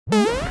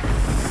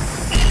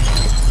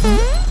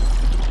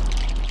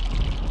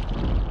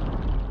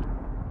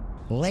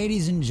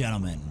Ladies and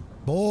gentlemen,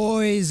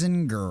 boys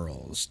and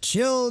girls,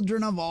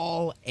 children of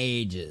all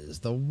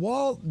ages, the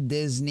Walt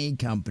Disney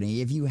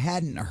Company, if you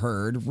hadn't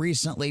heard,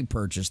 recently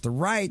purchased the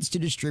rights to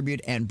distribute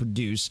and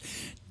produce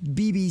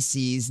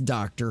BBC's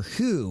Doctor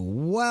Who.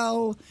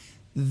 Well,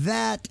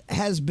 that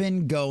has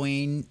been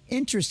going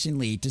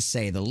interestingly, to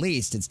say the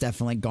least. It's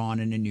definitely gone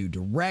in a new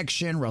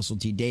direction. Russell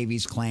T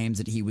Davies claims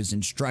that he was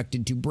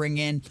instructed to bring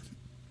in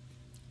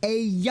a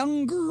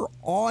younger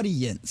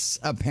audience,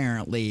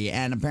 apparently.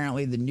 And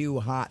apparently the new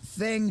hot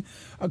thing,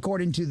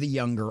 according to the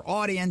younger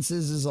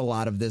audiences, is a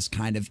lot of this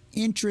kind of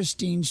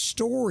interesting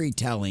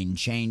storytelling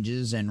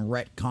changes and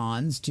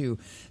retcons to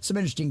some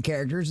interesting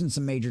characters and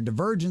some major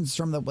divergence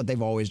from what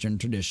they've always been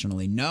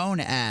traditionally known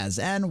as.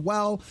 And,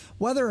 well,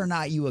 whether or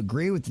not you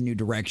agree with the new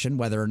direction,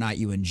 whether or not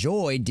you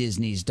enjoy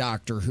Disney's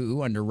Doctor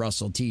Who under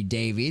Russell T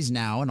Davies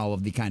now and all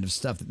of the kind of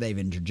stuff that they've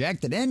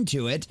interjected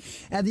into it,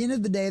 at the end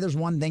of the day, there's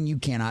one thing you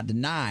cannot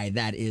deny.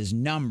 That is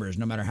numbers.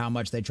 No matter how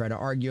much they try to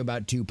argue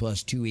about 2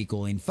 + 2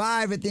 equaling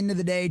 5, at the end of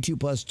the day, 2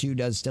 + 2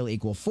 does still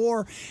equal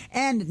 4.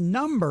 And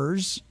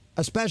numbers,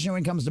 especially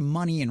when it comes to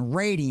money and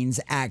ratings,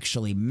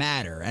 actually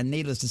matter. And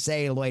needless to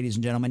say, ladies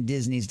and gentlemen,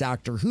 Disney's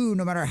Doctor Who,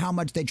 no matter how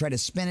much they try to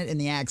spin it in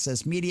the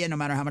access media, no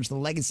matter how much the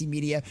legacy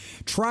media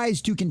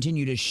tries to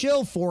continue to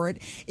shill for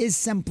it, is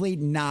simply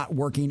not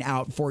working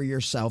out for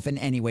yourself in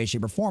any way,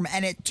 shape, or form.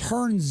 And it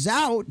turns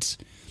out,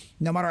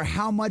 no matter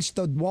how much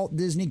the Walt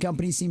Disney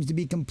Company seems to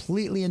be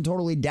completely and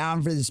totally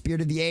down for the spirit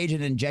of the age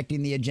and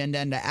injecting the agenda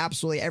into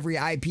absolutely every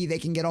IP they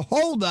can get a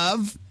hold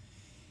of,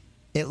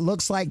 it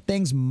looks like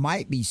things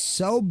might be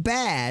so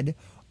bad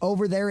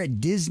over there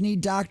at Disney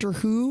Doctor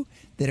Who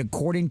that,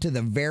 according to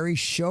the very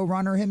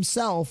showrunner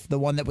himself, the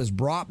one that was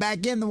brought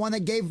back in, the one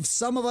that gave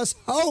some of us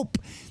hope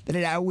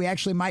that we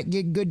actually might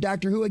get good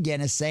Doctor Who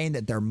again, is saying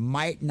that there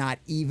might not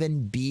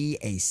even be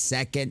a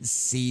second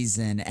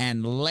season.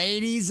 And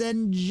ladies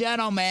and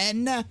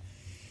gentlemen,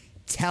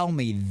 tell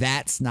me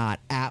that's not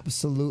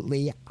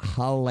absolutely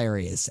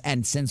hilarious.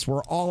 And since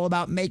we're all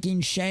about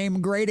making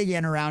shame great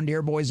again around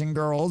here, boys and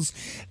girls,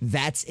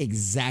 that's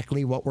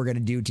exactly what we're going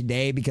to do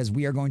today, because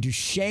we are going to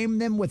shame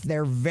them with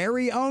their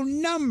very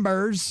own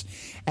numbers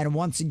and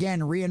once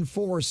again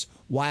reinforce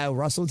why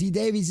Russell T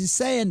Davies is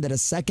saying that a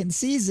second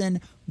season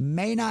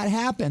may not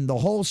happen. The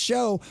whole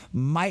show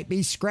might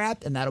be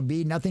scrapped, and that'll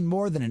be nothing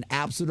more than an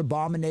absolute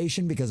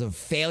abomination because of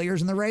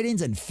failures in the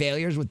ratings and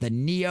failures with the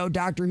Neo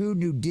Doctor Who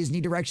new Disney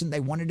direction they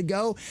wanted to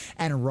go.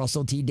 And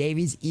Russell T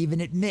Davies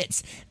even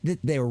admits that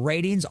their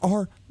ratings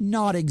are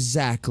not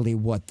exactly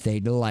what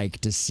they'd like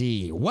to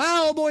see.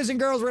 Well, boys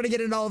and girls, we're going to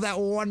get into all of that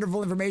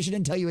wonderful information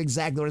and tell you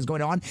exactly what is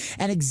going on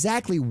and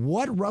exactly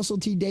what Russell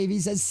T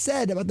Davies has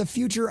said about the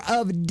future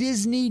of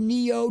Disney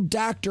Neo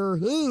Doctor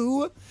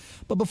Who.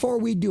 But before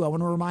we do, I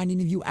want to remind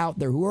any of you out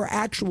there who are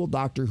actual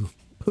Doctor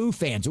Who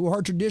fans, who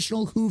are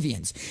traditional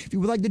Whovians, if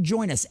you would like to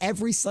join us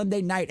every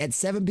Sunday night at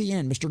 7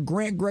 p.m., Mr.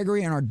 Grant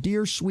Gregory and our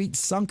dear sweet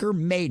Sunker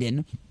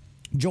Maiden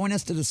join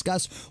us to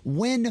discuss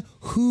When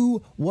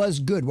Who Was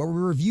Good, where we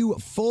review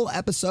full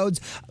episodes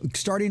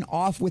starting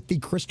off with the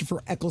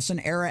Christopher Eccleston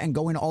era and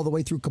going all the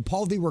way through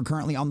Capaldi. We're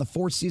currently on the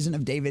 4th season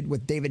of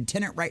David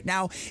Tennant right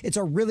now. It's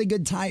a really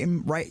good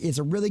time, right? It's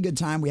a really good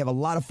time. We have a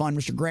lot of fun.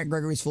 Mr. Grant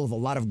Gregory is full of a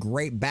lot of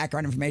great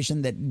background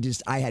information that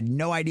just I had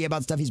no idea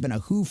about stuff. He's been a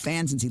Who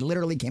fan since he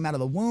literally came out of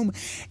the womb,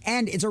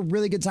 and it's a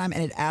really good time,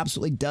 and it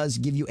absolutely does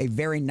give you a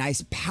very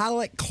nice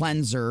palate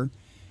cleanser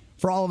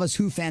for all of us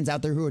Who fans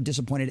out there who are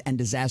disappointed and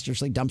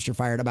disastrously dumpster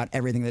fired about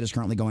everything that is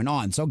currently going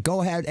on. So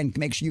go ahead and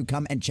make sure you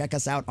come and check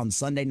us out on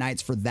Sunday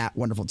nights for that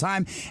wonderful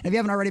time. And if you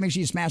haven't already, make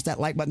sure you smash that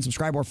like button,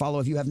 subscribe or follow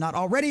if you have not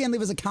already, and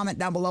leave us a comment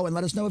down below and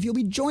let us know if you'll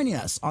be joining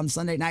us on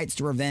Sunday nights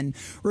to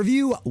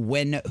review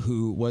When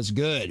Who Was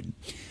Good.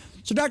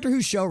 So Doctor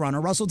Who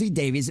showrunner Russell T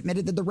Davies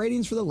admitted that the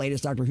ratings for the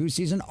latest Doctor Who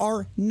season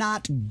are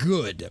not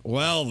good.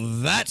 Well,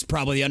 that's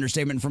probably the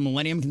understatement for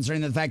Millennium,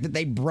 considering the fact that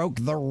they broke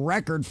the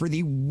record for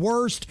the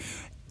worst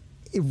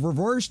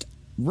reversed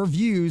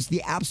reviews,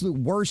 the absolute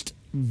worst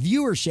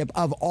viewership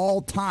of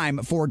all time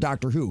for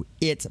Doctor Who.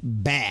 It's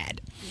bad.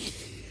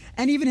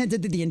 And even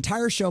hinted that the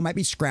entire show might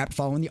be scrapped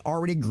following the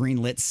already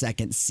greenlit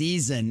second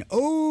season.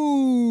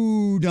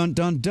 Oh, dun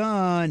dun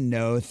dun,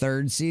 no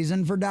third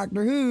season for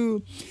Doctor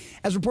Who.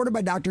 As reported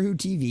by Doctor Who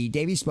TV,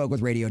 Davies spoke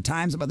with Radio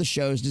Times about the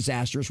show's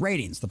disastrous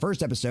ratings. The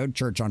first episode,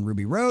 Church on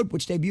Ruby Road,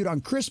 which debuted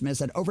on Christmas,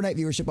 had overnight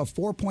viewership of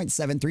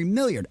 4.73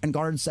 million and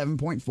garnered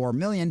 7.4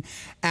 million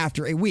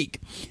after a week.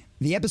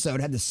 The episode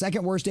had the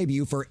second worst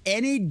debut for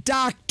any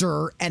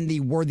Doctor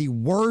and were the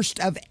worst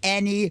of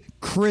any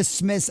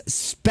Christmas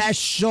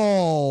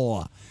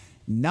special.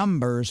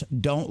 Numbers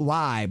don't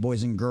lie,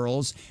 boys and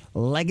girls.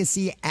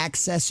 Legacy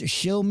access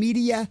shill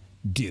media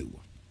do.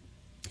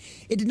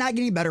 It did not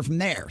get any better from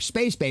there.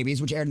 Space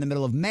Babies, which aired in the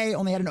middle of May,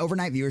 only had an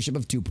overnight viewership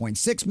of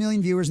 2.6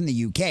 million viewers in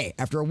the UK.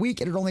 After a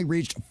week, it had only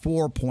reached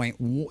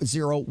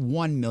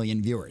 4.01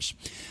 million viewers.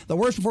 The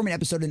worst performing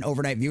episode in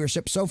overnight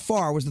viewership so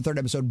far was the third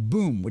episode,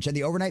 Boom, which had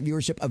the overnight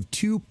viewership of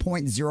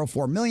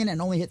 2.04 million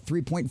and only hit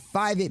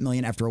 3.58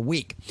 million after a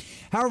week.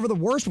 However, the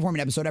worst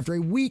performing episode after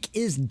a week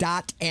is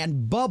Dot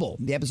and Bubble.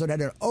 The episode had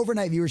an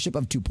overnight viewership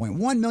of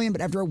 2.1 million, but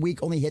after a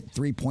week only hit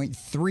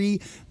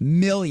 3.3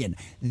 million.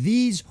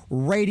 These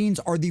ratings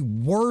are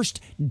the worst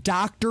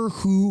Doctor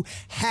Who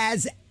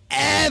has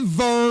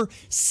ever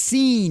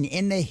seen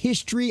in the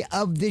history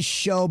of this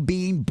show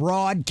being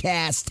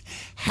broadcast.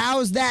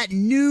 How's that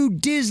new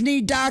Disney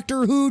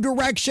Doctor Who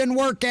direction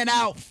working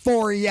out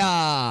for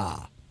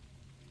ya?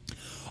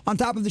 On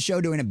top of the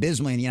show doing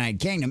abysmally in the United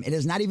Kingdom, it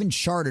has not even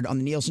charted on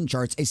the Nielsen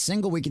charts a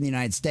single week in the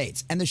United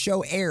States, and the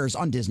show airs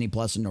on Disney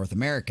Plus in North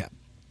America.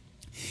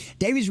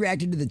 Davies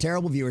reacted to the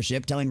terrible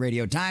viewership, telling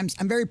Radio Times,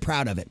 "I'm very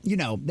proud of it. You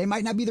know, they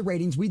might not be the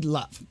ratings we'd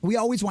love. We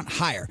always want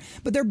higher,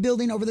 but they're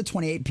building over the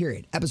 28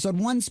 period. Episode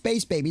 1,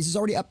 Space Babies, is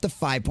already up to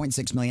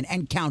 5.6 million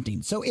and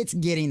counting, so it's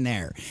getting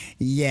there.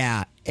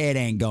 Yeah, it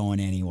ain't going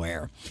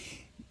anywhere."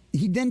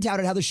 He then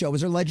touted how the show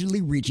was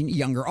allegedly reaching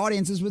younger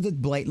audiences with its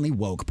blatantly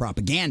woke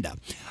propaganda.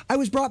 "I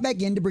was brought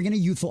back in to bring in a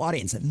youthful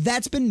audience.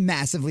 That's been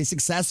massively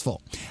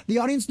successful. The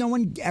audience no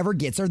one ever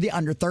gets are the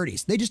under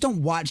 30s. They just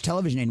don't watch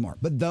television anymore.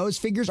 But those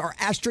figures are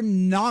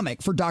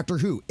astronomical for Doctor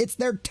Who. It's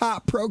their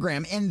top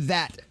program in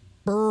that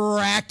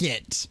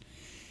bracket."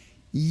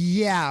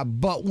 Yeah,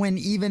 but when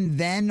even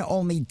then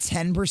only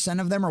 10%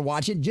 of them are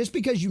watching, just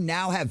because you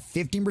now have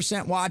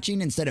 15%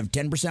 watching instead of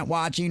 10%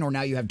 watching, or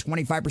now you have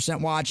 25%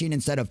 watching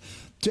instead of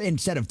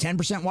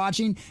 10%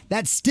 watching,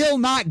 that's still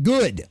not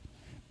good.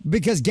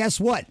 Because guess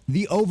what?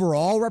 The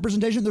overall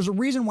representation, there's a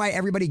reason why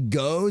everybody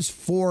goes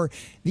for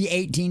the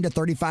 18 to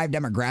 35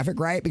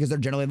 demographic, right? Because they're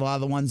generally a lot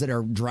of the ones that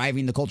are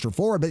driving the culture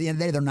forward, but at the end of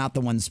the day, they're not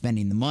the ones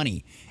spending the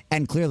money.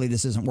 And clearly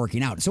this isn't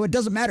working out. So it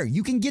doesn't matter.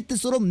 You can get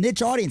this little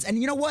niche audience.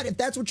 And you know what? If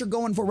that's what you're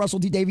going for,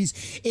 Russell T. Davies,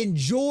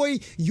 enjoy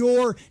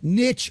your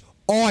niche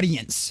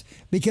audience.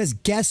 Because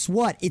guess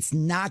what? It's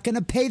not going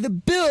to pay the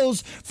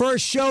bills for a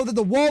show that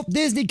the Walt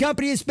Disney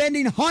Company is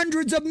spending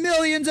hundreds of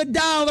millions of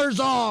dollars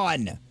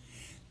on.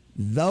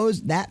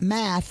 That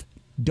math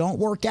don't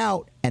work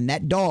out, and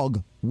that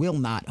dog will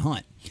not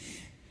hunt.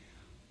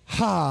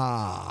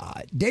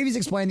 Davies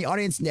explained the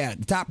audience, the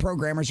top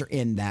programmers are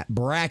in that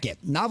bracket.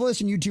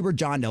 Novelist and YouTuber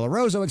John Della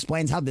Rosa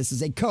explains how this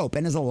is a cope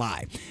and is a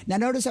lie. Now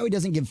notice how he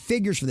doesn't give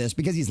figures for this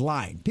because he's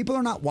lying. People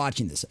are not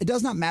watching this. It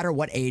does not matter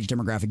what age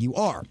demographic you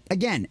are.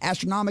 Again,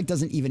 astronomic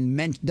he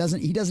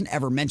doesn't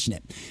ever mention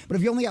it. But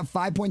if you only have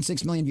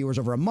 5.6 million viewers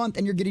over a month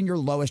and you're getting your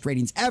lowest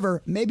ratings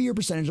ever, maybe your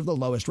percentage of the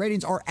lowest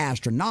ratings are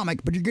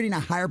astronomical, but you're getting a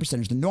higher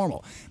percentage than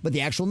normal. But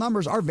the actual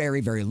numbers are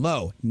very, very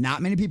low.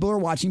 Not many people are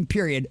watching,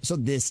 period. So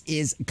this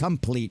is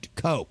complete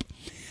cope.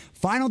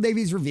 Final,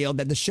 Davies revealed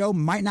that the show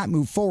might not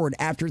move forward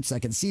after its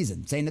second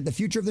season, saying that the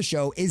future of the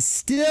show is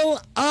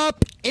still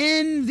up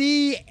in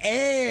the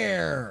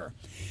air.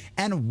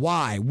 And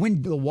why?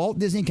 When the Walt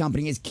Disney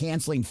Company is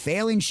canceling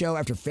failing show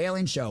after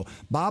failing show,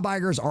 Bob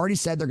Iger has already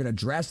said they're going to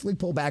drastically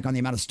pull back on the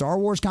amount of Star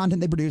Wars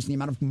content they produce and the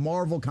amount of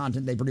Marvel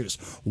content they produce.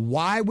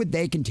 Why would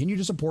they continue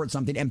to support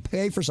something and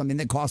pay for something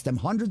that cost them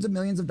hundreds of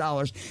millions of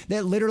dollars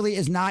that literally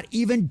is not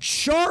even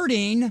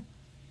charting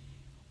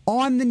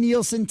on the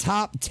Nielsen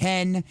top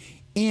 10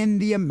 in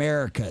the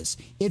Americas?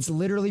 It's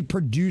literally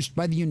produced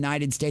by the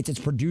United States. It's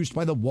produced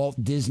by the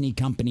Walt Disney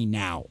Company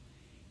now.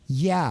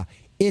 Yeah,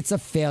 it's a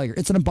failure.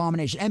 It's an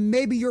abomination. And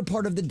maybe you're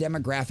part of the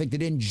demographic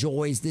that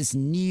enjoys this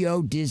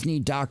neo-Disney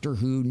Doctor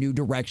Who new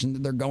direction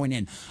that they're going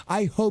in.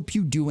 I hope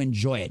you do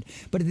enjoy it.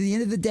 But at the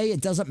end of the day, it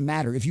doesn't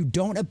matter. If you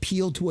don't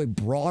appeal to a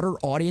broader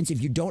audience,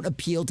 if you don't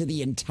appeal to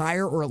the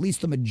entire or at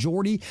least the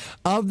majority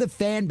of the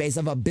fan base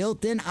of a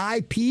built-in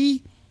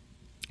IP,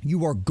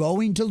 you are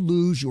going to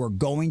lose. You are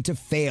going to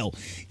fail.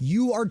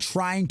 You are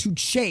trying to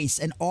chase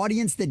an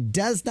audience that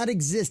does not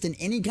exist in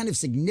any kind of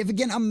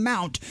significant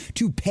amount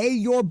to pay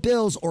your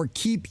bills or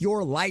keep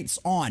your lights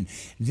on.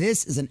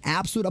 This is an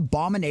absolute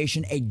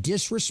abomination, a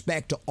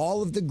disrespect to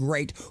all of the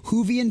great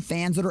Whovian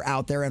fans that are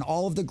out there and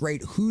all of the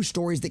great Who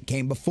stories that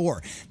came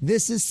before.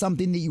 This is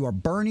something that you are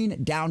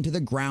burning down to the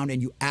ground,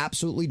 and you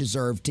absolutely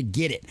deserve to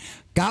get it.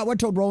 Gatwa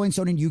told Rolling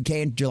Stone in UK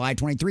in July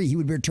 23 he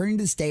would be returning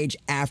to the stage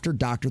after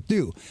Doctor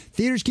Who.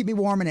 Theaters keep me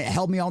warm and it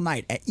held me all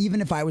night, even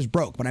if I was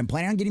broke. But I'm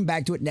planning on getting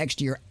back to it next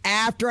year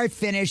after I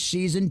finish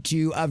season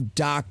 2 of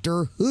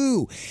Doctor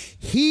Who.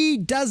 He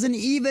doesn't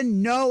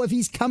even know if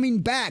he's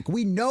coming back.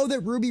 We know that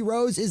Ruby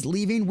Rose is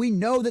leaving. We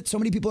know that so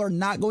many people are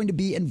not going to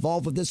be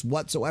involved with this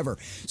whatsoever.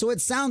 So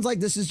it sounds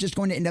like this is just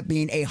going to end up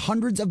being a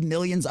hundreds of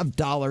millions of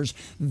dollars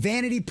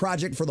vanity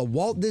project for the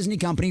Walt Disney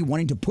Company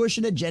wanting to push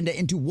an agenda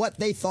into what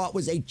they thought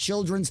was a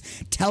children's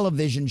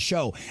television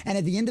show. And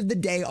at the end of the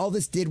day, all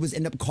this did was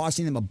end up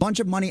costing them a bunch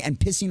of money and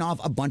pissing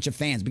off a bunch of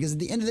fans. Because at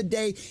the end of the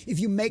day,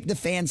 if you make the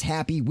fans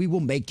happy, we will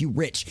make you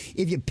rich.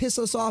 If you piss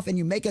us off and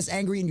you make us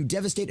angry and you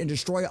devastate and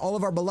destroy all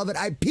of our beloved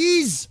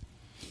IPs,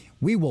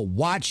 we will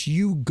watch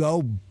you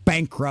go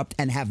bankrupt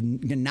and have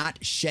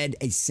not shed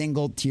a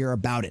single tear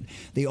about it.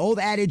 The old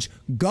adage,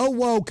 go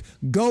woke,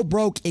 go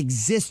broke,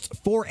 exists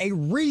for a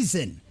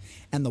reason.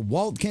 And the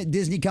Walt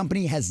Disney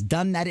Company has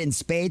done that in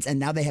spades, and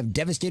now they have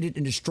devastated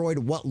and destroyed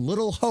what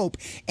little hope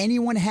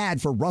anyone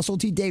had for Russell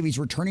T Davies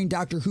returning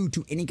Doctor Who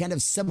to any kind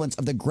of semblance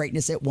of the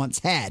greatness it once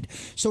had.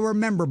 So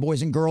remember,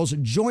 boys and girls,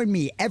 join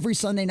me every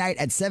Sunday night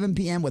at 7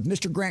 p.m. with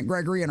Mr. Grant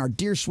Gregory and our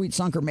dear sweet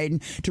Sunker Maiden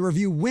to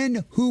review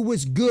When Who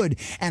Was Good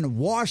and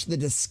wash the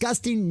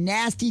disgusting,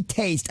 nasty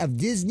taste of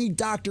Disney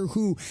Doctor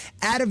Who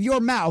out of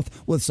your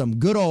mouth with some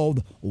good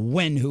old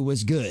When Who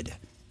Was Good.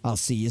 I'll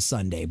see you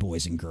Sunday,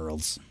 boys and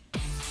girls.